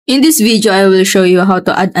In this video, I will show you how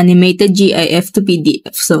to add animated GIF to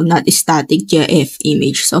PDF, so not static GIF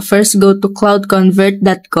image. So first, go to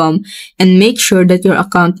cloudconvert.com and make sure that your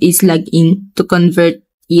account is logged in to convert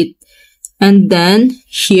it. And then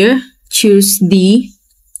here, choose the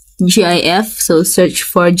GIF. So search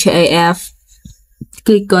for GIF,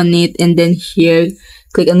 click on it, and then here,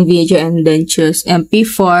 click on video and then choose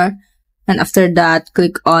MP4. And after that,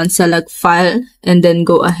 click on select file and then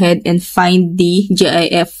go ahead and find the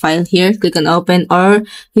GIF file here. Click on open, or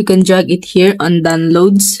you can drag it here on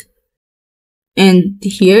downloads. And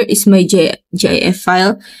here is my GIF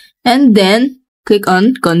file. And then click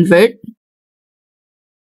on convert.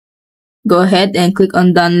 Go ahead and click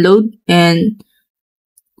on download. And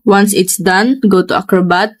once it's done, go to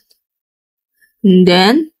Acrobat. And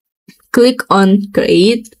then click on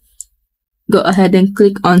create. Go ahead and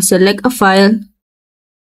click on select a file.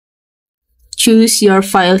 Choose your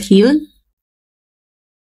file here.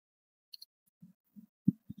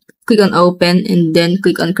 Click on open and then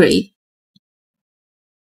click on create.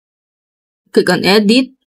 Click on edit.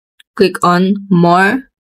 Click on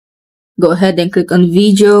more. Go ahead and click on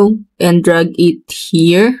video and drag it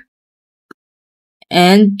here.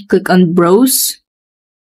 And click on browse.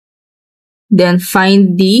 Then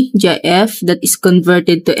find the GIF that is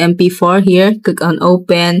converted to MP4 here. Click on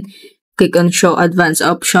open. Click on show advanced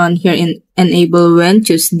option here in enable when.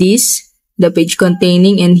 Choose this, the page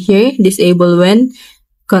containing, and here disable when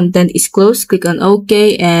content is closed. Click on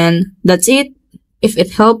OK, and that's it. If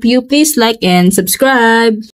it helped you, please like and subscribe.